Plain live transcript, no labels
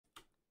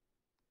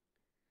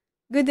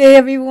Good day,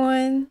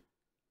 everyone!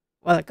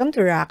 Welcome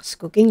to Rock's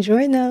Cooking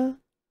Journal.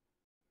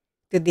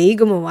 Today,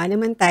 gumawa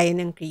naman tayo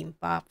ng cream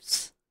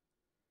puffs.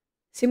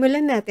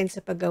 Simulan natin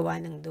sa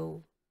paggawa ng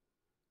dough.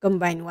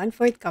 Combine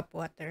 1/4 cup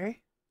water,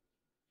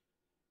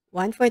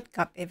 1/4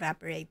 cup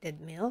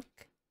evaporated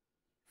milk,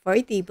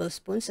 4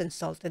 tablespoons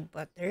unsalted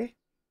butter,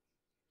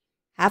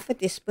 half a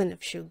teaspoon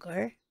of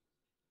sugar,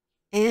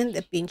 and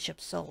a pinch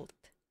of salt.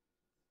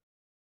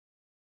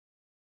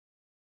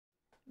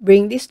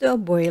 Bring this to a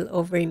boil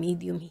over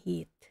medium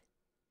heat.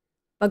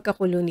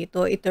 Pagkakulo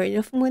nito, i-turn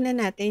off muna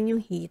natin yung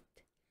heat.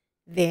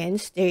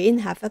 Then, stir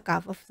in half a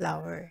cup of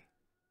flour.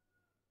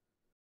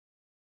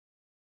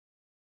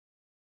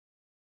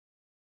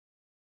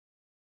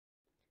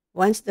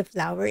 Once the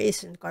flour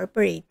is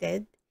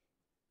incorporated,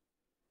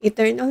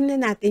 i-turn on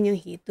na natin yung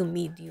heat to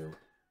medium.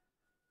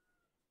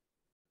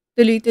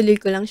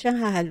 Tuloy-tuloy ko lang siyang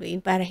hahaluin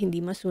para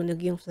hindi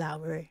masunog yung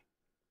flour.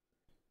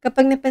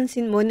 Kapag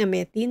napansin mo na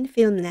may thin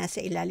film na sa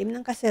ilalim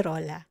ng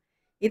kaserola,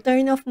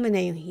 i-turn off mo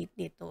na yung heat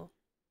nito.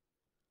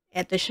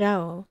 Eto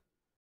siya oh.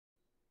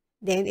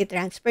 Then,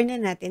 i-transfer na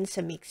natin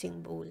sa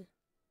mixing bowl.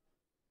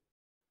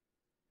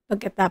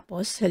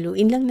 Pagkatapos,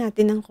 haluin lang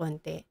natin ng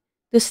konti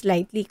to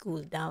slightly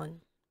cool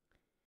down.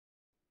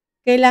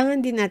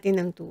 Kailangan din natin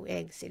ng 2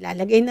 eggs.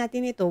 Ilalagay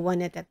natin ito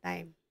one at a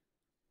time.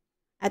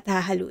 At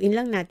hahaluin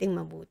lang natin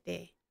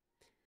mabuti.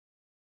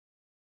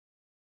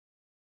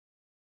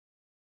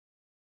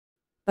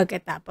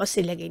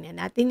 Pagkatapos, ilagay na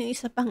natin yung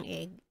isa pang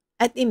egg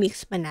at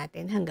i-mix pa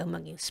natin hanggang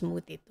maging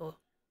smooth ito.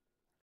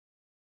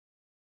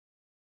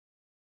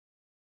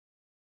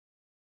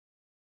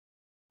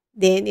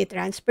 Then,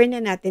 i-transfer na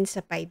natin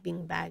sa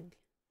piping bag.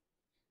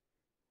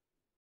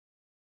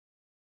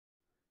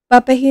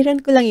 Papahiran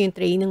ko lang yung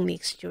tray ng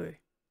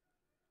mixture.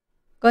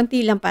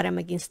 Konti lang para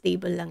maging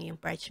stable lang yung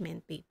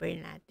parchment paper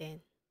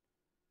natin.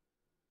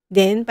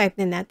 Then, pipe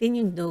na natin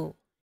yung dough.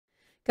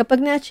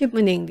 Kapag na-achieve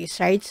mo na yung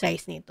desired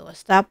size nito,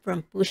 stop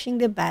from pushing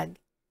the bag.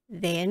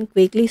 Then,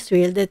 quickly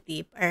swirl the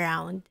tip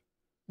around.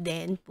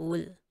 Then,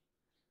 pull.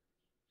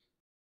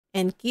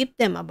 And keep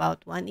them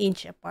about 1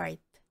 inch apart.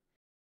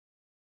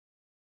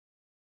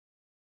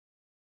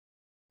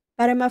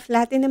 Para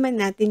ma-flatten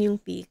naman natin yung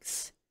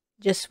peaks,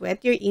 just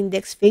wet your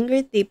index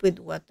fingertip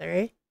with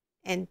water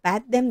and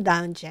pat them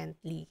down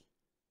gently.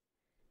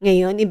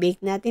 Ngayon,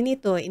 i-bake natin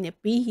ito in a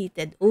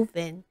preheated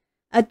oven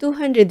at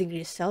 200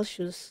 degrees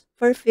Celsius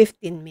for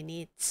 15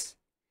 minutes.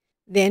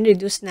 Then,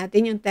 reduce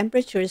natin yung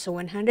temperature sa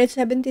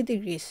 170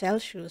 degrees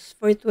Celsius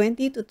for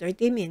 20 to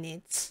 30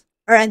 minutes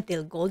or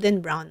until golden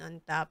brown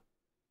on top.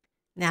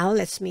 Now,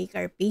 let's make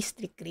our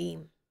pastry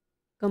cream.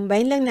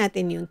 Combine lang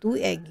natin yung 2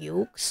 egg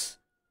yolks,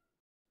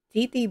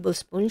 3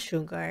 tablespoons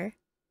sugar,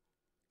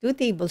 2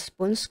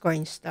 tablespoons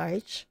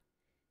cornstarch,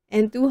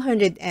 and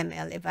 200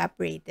 ml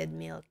evaporated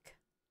milk.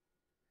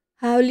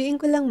 Haluin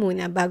ko lang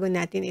muna bago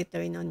natin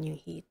i-turn on yung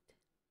heat.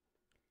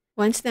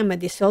 Once na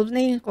ma-dissolve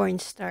na yung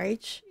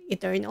cornstarch,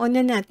 i-turn on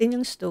na natin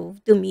yung stove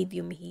to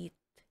medium heat.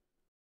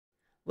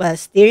 While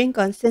stirring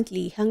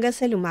constantly hanggang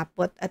sa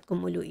lumapot at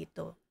kumulo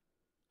ito.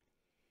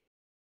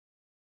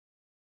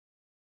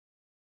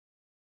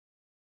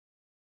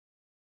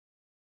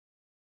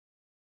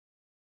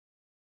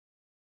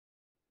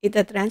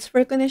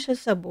 Ita-transfer ko na siya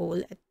sa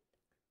bowl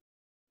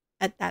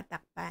at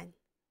tatakpan.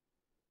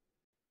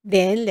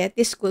 Then, let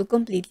this cool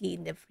completely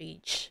in the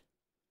fridge.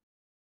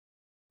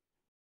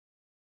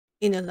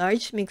 In a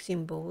large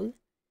mixing bowl,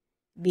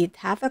 beat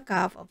half a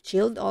cup of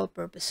chilled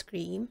all-purpose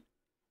cream.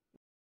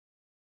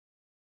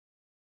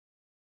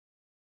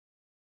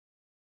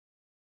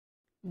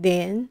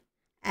 Then,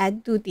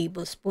 add 2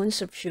 tablespoons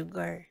of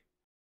sugar.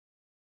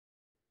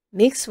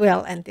 Mix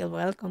well until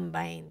well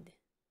combined.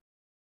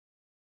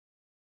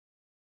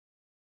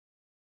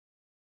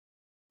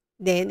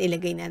 Then,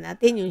 ilagay na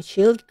natin yung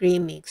chilled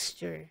cream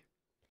mixture.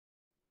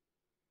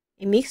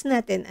 I-mix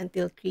natin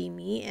until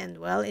creamy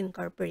and well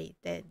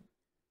incorporated.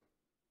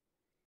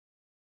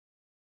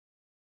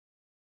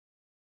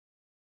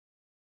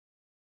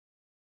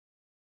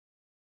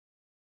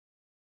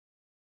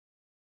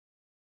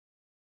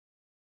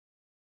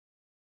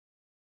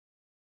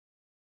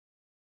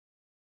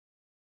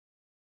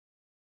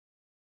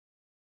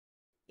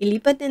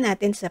 Ilipat na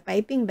natin sa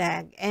piping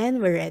bag and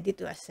we're ready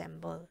to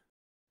assemble.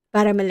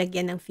 Para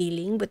malagyan ng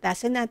filling,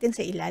 butasan natin sa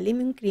ilalim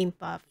yung cream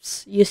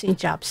puffs using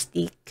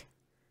chopstick.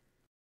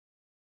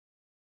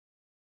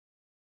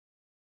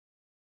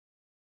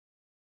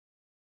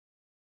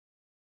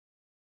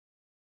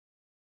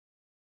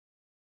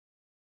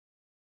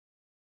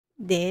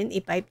 Then,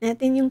 ipipe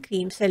natin yung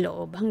cream sa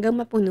loob hanggang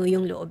mapuno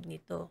yung loob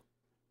nito.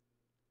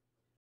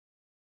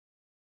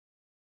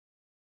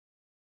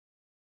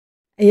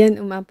 Ayan,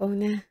 umapaw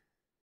na.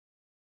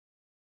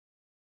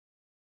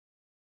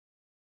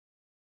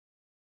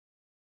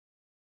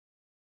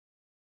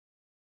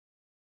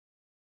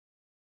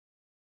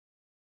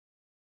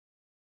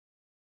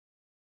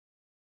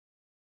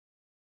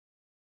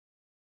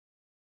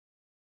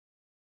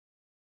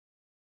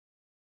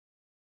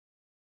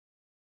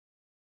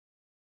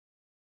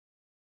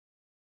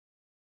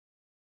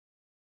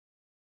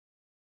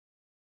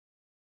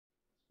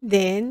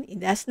 Then,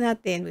 idas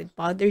natin with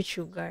powdered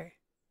sugar.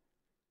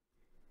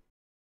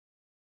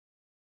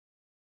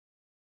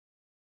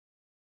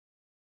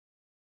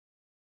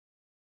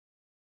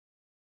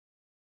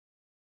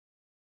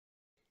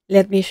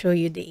 Let me show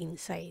you the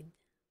inside.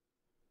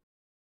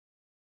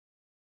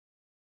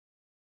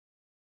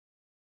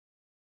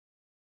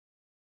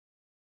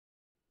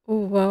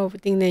 Oh wow,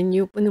 tingnan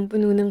niyo,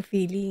 punong-puno ng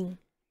filling.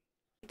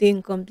 Ito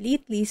yung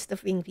complete list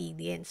of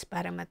ingredients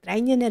para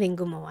matry niyo na rin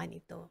gumawa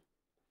nito.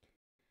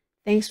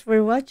 Thanks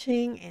for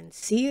watching and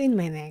see you in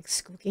my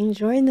next cooking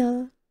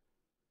journal.